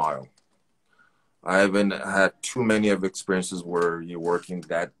takes a while. I haven't had too many of experiences where you're working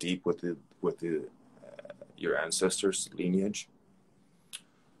that deep with your ancestors' lineage,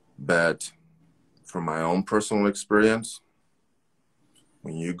 but from my own personal experience,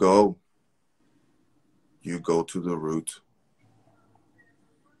 when you go to the root.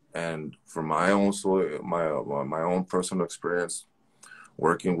 And from my own my own personal experience,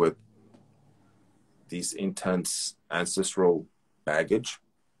 working with these intense ancestral baggage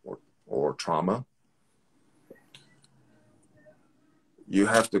or trauma, you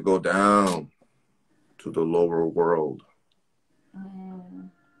have to go down to the lower world.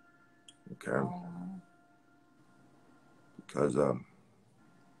 Okay. Because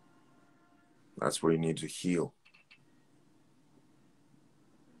that's where you need to heal.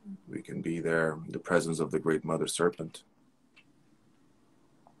 We can be there in the presence of the great mother serpent,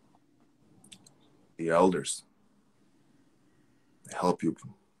 the elders. They help you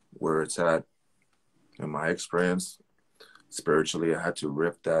where it's at. In my experience, spiritually, I had to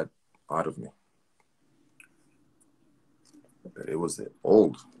rip that out of me. But it was the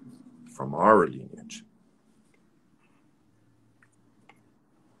old from our lineage.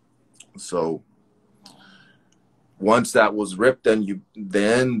 So once that was ripped,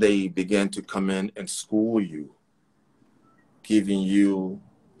 then they began to come in and school you, giving you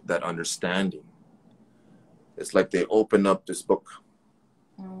that understanding. It's like they open up this book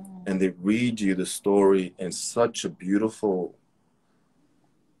and they read you the story in such a beautiful,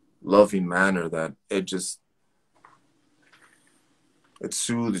 loving manner that it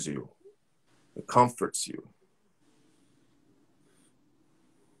soothes you, it comforts you.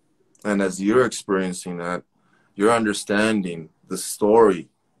 And as you're experiencing that, you're understanding the story.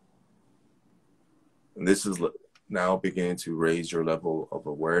 And this is now beginning to raise your level of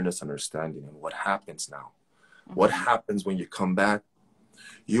awareness, understanding, and what happens now. What happens when you come back?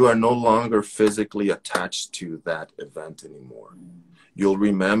 You are no longer physically attached to that event anymore. You'll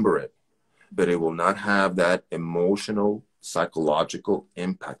remember it, but it will not have that emotional, psychological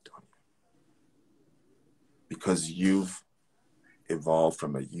impact on you. Because you've evolved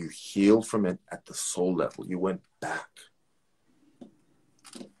from it. You healed from it at the soul level. You went back.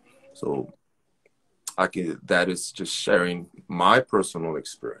 So that is just sharing my personal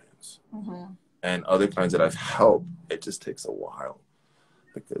experience. And other clients that I've helped. It just takes a while.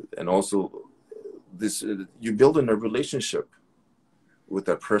 And also, you build in a relationship with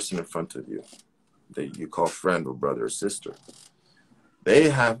that person in front of you that you call friend or brother or sister.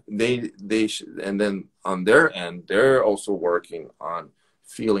 And then on their end, they're also working on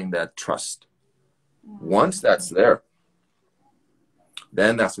feeling that trust. Once that's there,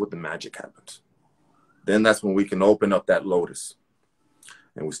 then that's what the magic happens. Then that's when we can open up that lotus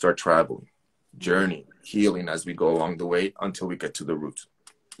and we start traveling, journeying, healing as we go along the way until we get to the root.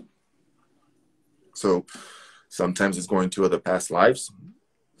 So sometimes it's going to other past lives,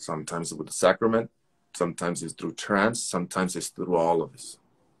 sometimes with the sacrament, sometimes it's through trance, sometimes it's through all of this.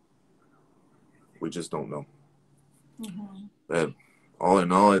 We just don't know. Mm-hmm. But all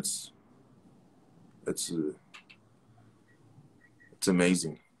in all, it's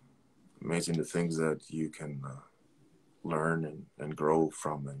amazing the things that you can learn and grow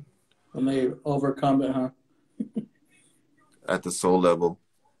from, And they overcome it, huh? at the soul level.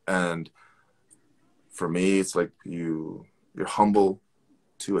 And for me, it's like you're humble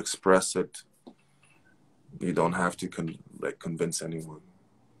to express it. You don't have to convince anyone.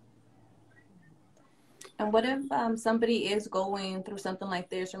 And what if somebody is going through something like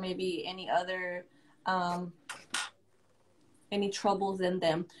this, or maybe any other any troubles in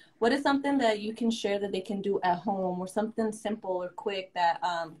them? What is something that you can share that they can do at home, or something simple or quick that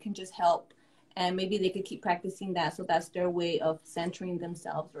can just help, and maybe they could keep practicing that, so that's their way of centering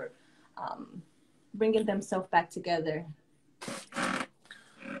themselves, or bringing themselves back together?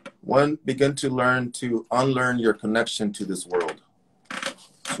 One, begin to learn to unlearn your connection to this world,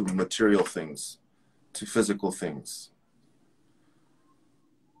 to material things, to physical things.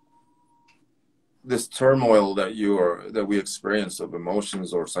 This turmoil that we experience of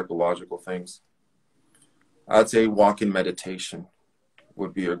emotions or psychological things, I'd say walk-in meditation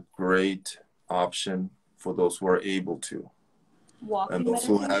would be a great option for those who are able to, and those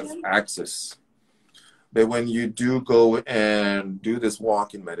who have access. But when you do go and do this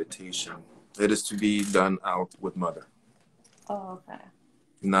walk-in meditation, it is to be done out with mother. Oh, okay.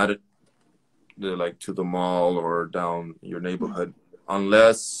 Not like to the mall or down your neighborhood,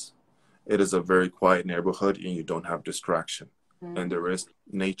 unless it is a very quiet neighborhood and you don't have distraction, and there is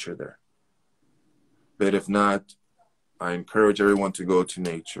nature there. But if not, I encourage everyone to go to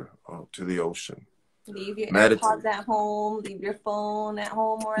nature, to the ocean. Leave your AirPods at home, leave your phone at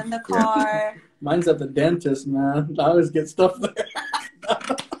home or in the car. Mine's at the dentist, man. I always get stuff there.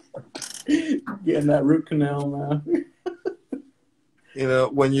 Getting that root canal, man. You know,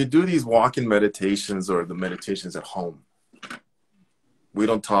 when you do these walk-in meditations or the meditations at home, we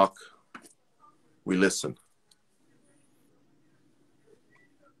don't talk, we listen.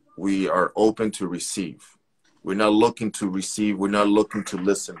 We are open to receive. We're not looking to receive. We're not looking to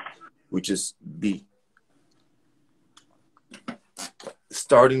listen. We just be.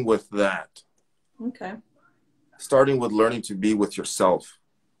 Starting with that. Okay. Starting with learning to be with yourself.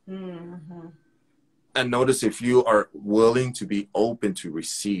 Mm-hmm. And notice if you are willing to be open to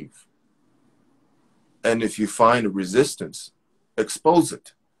receive. And if you find resistance, expose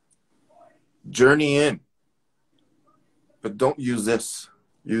it. Journey in. But don't use this.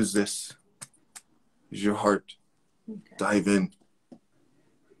 Use this. Use your heart. Okay. Dive in.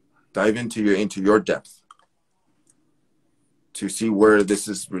 Dive into your depth to see where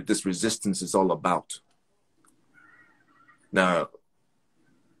this resistance is all about. Now,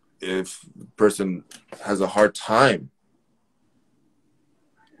 if the person has a hard time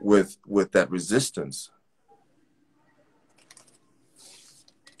with that resistance,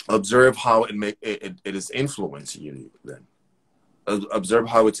 observe how it is influencing you then. Observe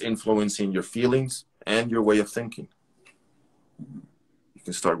how it's influencing your feelings and your way of thinking. You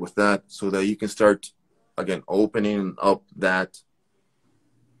can start with that so that you can start, again, opening up that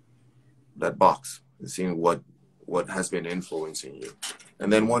box and seeing what has been influencing you.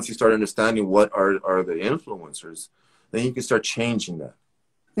 And then once you start understanding what are the influencers, then you can start changing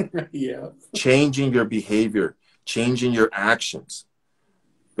that. Yeah. Changing your behavior, changing your actions.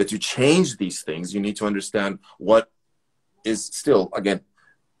 But to change these things, you need to understand what is still, again,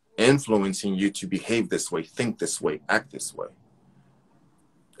 influencing you to behave this way, think this way, act this way.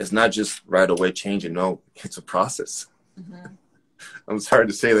 It's not just right away changing. No, it's a process. Mm-hmm. I'm sorry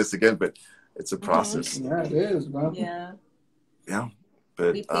to say this again, but it's a process. Mm-hmm. Yeah, it is, bro. Yeah. Yeah.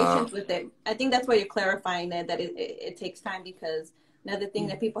 But be patient with it. I think that's why you're clarifying that it takes time, because another thing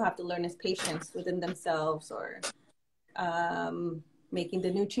that people have to learn is patience within themselves, or making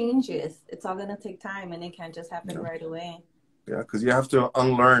the new changes. It's all going to take time, and it can't just happen right away. Yeah, because you have to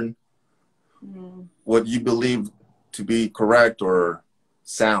unlearn what you believe to be correct or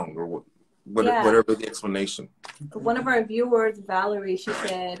sound, or whatever the explanation. One of our viewers, Valerie, she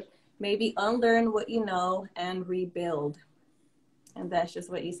said, maybe unlearn what you know and rebuild. And that's just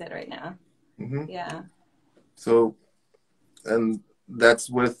what you said right now. Mm-hmm. Yeah. So, and that's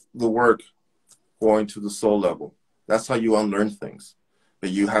with the work, going to the soul level. That's how you unlearn things.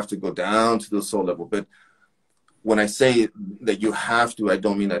 But you have to go down to the soul level. But when I say that you have to, I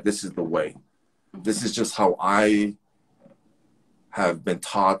don't mean that this is the way. Mm-hmm. This is just how I have been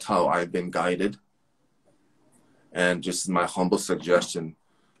taught, how I've been guided. And just my humble suggestion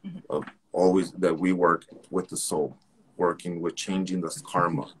of always that we work with the soul, working with changing this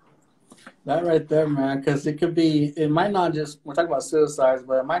karma. That right there, man, because it might not just, we're talking about suicides,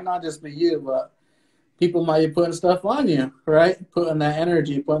 but it might not just be you, but people might be putting stuff on you, right? Putting that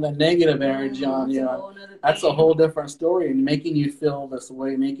energy, putting that negative energy on you. That's a whole different story, and making you feel this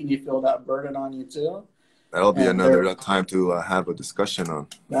way, making you feel that burden on you too. That'll be another time to have a discussion on.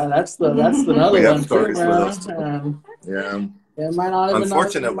 That's another we one have stories too, with us man. Yeah. It might not even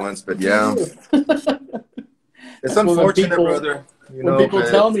unfortunate ones, but yeah. It's unfortunate, people, brother. You when know, people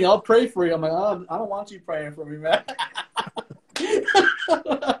tell me, I'll pray for you, I'm like, oh, I don't want you praying for me, man.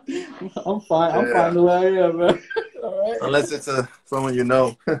 I'm fine. I'm fine the way I am, man. All right. Unless it's someone you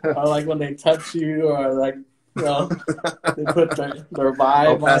know. Or like when they touch you, or like, you know, they put their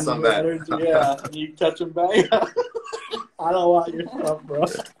vibe on your energy. Yeah, and you touch them back. I don't want your stuff, bro.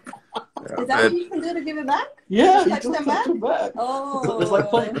 Is that what you can do to give it back? Yeah, you touch them back? Oh. It's like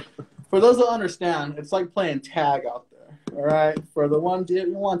playing, for those that understand, it's like playing tag out there. All right? For the ones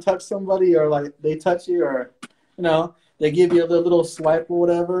you want to touch somebody, or like they touch you, or, you know, they give you a little swipe or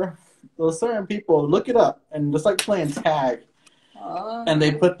whatever. Those certain people, look it up, and it's like playing tag. And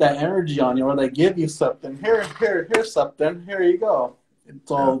they put that energy on you, or they give you something. Here's something. Here you go.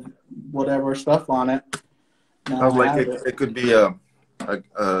 It's all whatever stuff on it. Sounds like it could be a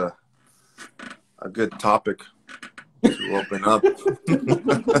good topic to open up.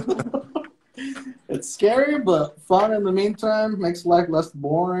 It's scary, but fun in the meantime. Makes life less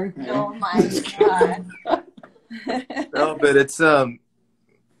boring. Oh my God. No, but it's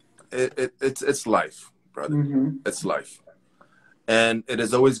life, brother. Mm-hmm. It's life. And it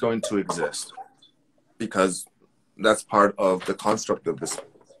is always going to exist because that's part of the construct of this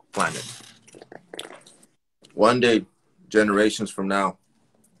planet. One day, generations from now,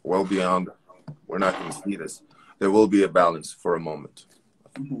 well beyond, we're not going to see this. There will be a balance for a moment.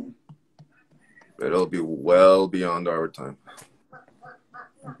 Mm-hmm. But it'll be well beyond our time.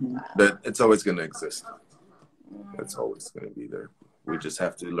 Mm-hmm. But it's always going to exist. It's always going to be there. We just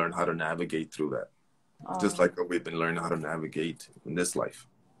have to learn how to navigate through that. Just like we've been learning how to navigate in this life.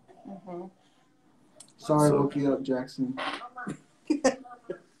 Mm-hmm. Sorry, I woke you up, Jackson.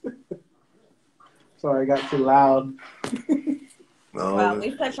 Sorry, I got too loud. No. Well,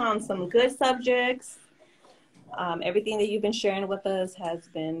 we've touched on some good subjects. Everything that you've been sharing with us has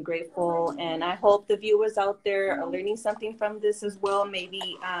been grateful. And I hope the viewers out there are learning something from this as well.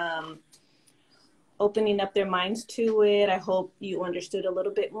 Maybe opening up their minds to it. I hope you understood a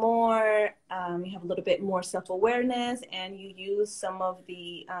little bit more. You have a little bit more self-awareness, and you use some of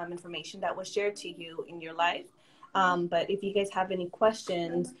the information that was shared to you in your life. But if you guys have any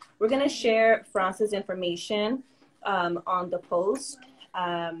questions, we're going to share Franz's information on the post.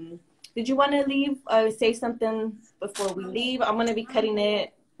 Did you want to leave, say something before we leave? I'm going to be cutting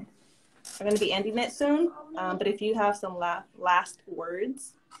it. I'm going to be ending it soon. But if you have some last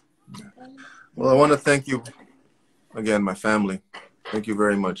words. Well, I want to thank you again, my family. Thank you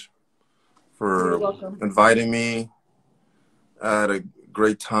very much for inviting me. I had a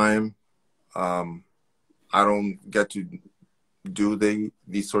great time. I don't get to do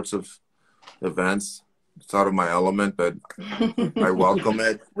these sorts of events. It's out of my element, but I welcome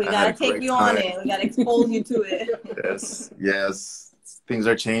it. We got to take you on it. We got to expose you to it. Yes. Things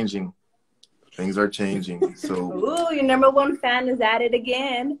are changing. So, ooh, your number 1 fan is at it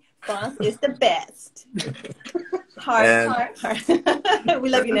again. Franz is the best. Heart. We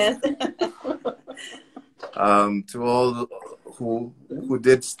love you, Ness. To all who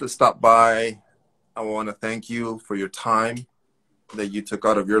did stop by, I want to thank you for your time that you took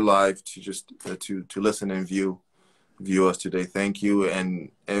out of your life to just to listen and view us today. Thank you.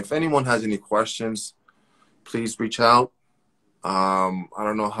 And if anyone has any questions, please reach out. I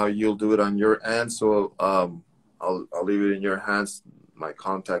don't know how you'll do it on your end, so I'll leave it in your hands. My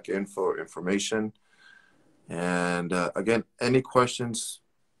contact information. And again, any questions,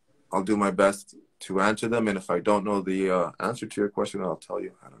 I'll do my best to answer them. And if I don't know the answer to your question, I'll tell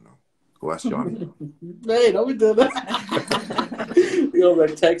you. I don't know. Go ask Johnny. Hey, don't be doing that. You're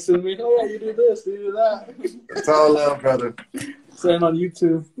like texting me. Oh, yeah, you do this, you do that. It's all love, brother. Send on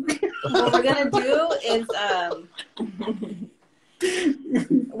YouTube. What we're going to do is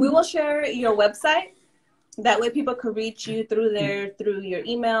we will share your website. That way people can reach you through your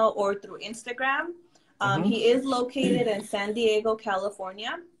email or through Instagram. He is located in San Diego,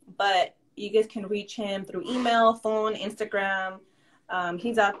 California, but you guys can reach him through email, phone, Instagram.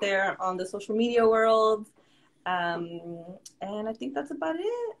 He's out there on the social media world. And I think that's about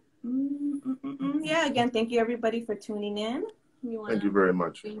it. Yeah, again, thank you everybody for tuning in. Thank you very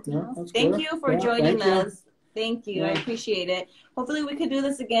much. Thank you for joining us. Thank you. I appreciate it. Hopefully we could do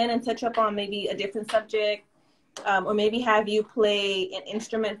this again and touch up on maybe a different subject, or maybe have you play an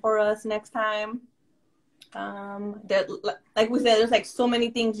instrument for us next time. Like we said, there's like so many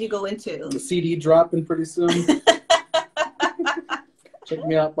things you go into. The CD dropping pretty soon. Check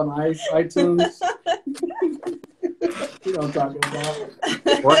me out on iTunes. You know what I'm talking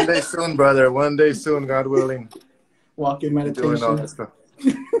about. One day soon, brother. One day soon, God willing. Walking Doing all meditation. this stuff.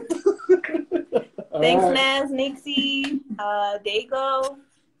 Thanks, All right. Naz, Nixie, Dago.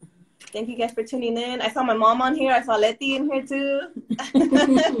 Thank you guys for tuning in. I saw my mom on here. I saw Letty in here too.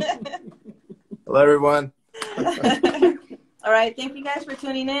 Hello, everyone. All right. Thank you guys for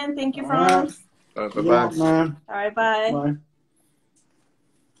tuning in. Thank you, All right. Franz. Bye-bye. Yeah, man. All right. Bye. Bye.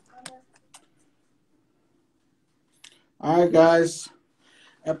 All right, guys.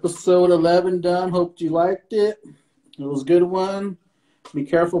 Episode 11 done. Hope you liked it. It was a good one. Be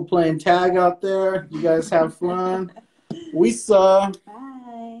careful playing tag out there. You guys have fun. We saw. Bye.